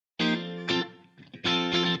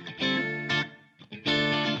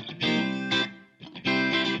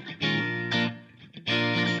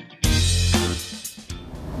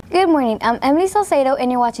Good morning, I'm Emily Salcedo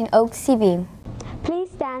and you're watching Oaks TV.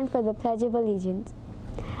 Please stand for the Pledge of Allegiance.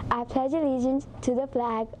 I pledge allegiance to the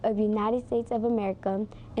flag of the United States of America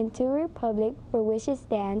and to a republic for which it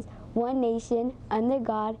stands, one nation, under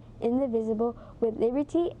God, indivisible, with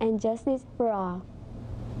liberty and justice for all.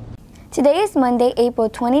 Today is Monday, April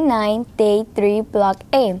 29, Day 3, Block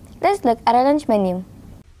A. Let's look at our lunch menu.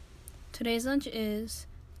 Today's lunch is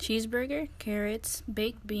cheeseburger, carrots,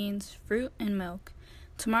 baked beans, fruit, and milk.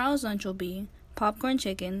 Tomorrow's lunch will be popcorn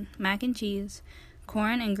chicken, mac and cheese,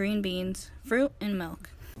 corn and green beans, fruit, and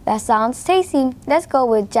milk. That sounds tasty. Let's go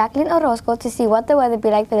with Jacqueline Orozco to see what the weather will be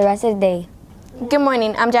like for the rest of the day. Good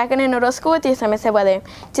morning, I'm Jacqueline Orozco with your Somerset weather.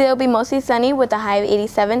 Today will be mostly sunny with a high of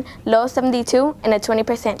 87, low of 72, and a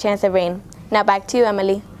 20% chance of rain. Now back to you,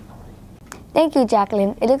 Emily. Thank you,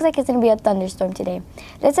 Jacqueline. It looks like it's going to be a thunderstorm today.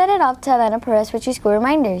 Let's head it off to Atlanta Perez with your school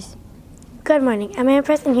reminders. Good morning, I'm Anna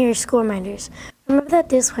Press and here are your school reminders. Remember that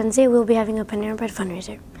this Wednesday we'll be having a Panera Bread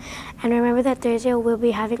fundraiser. And remember that Thursday we'll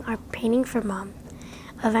be having our Painting for Mom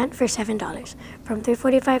event for $7 from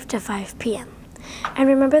 3:45 to 5 p.m. And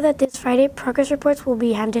remember that this Friday progress reports will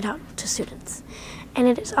be handed out to students. And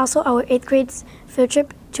it is also our 8th grade's field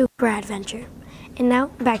trip to Bradventure. And now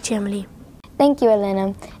back to Emily. Thank you,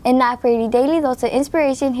 Elena. And now for your daily dose of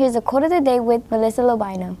inspiration, here's a quote of the day with Melissa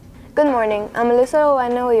Lobino. Good morning, I'm Melissa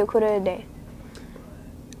Lobino with your quote of the day.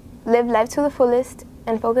 Live life to the fullest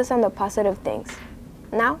and focus on the positive things.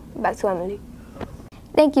 Now, back to Emily.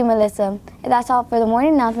 Thank you, Melissa. And that's all for the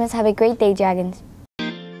morning announcements. Have a great day, Dragons.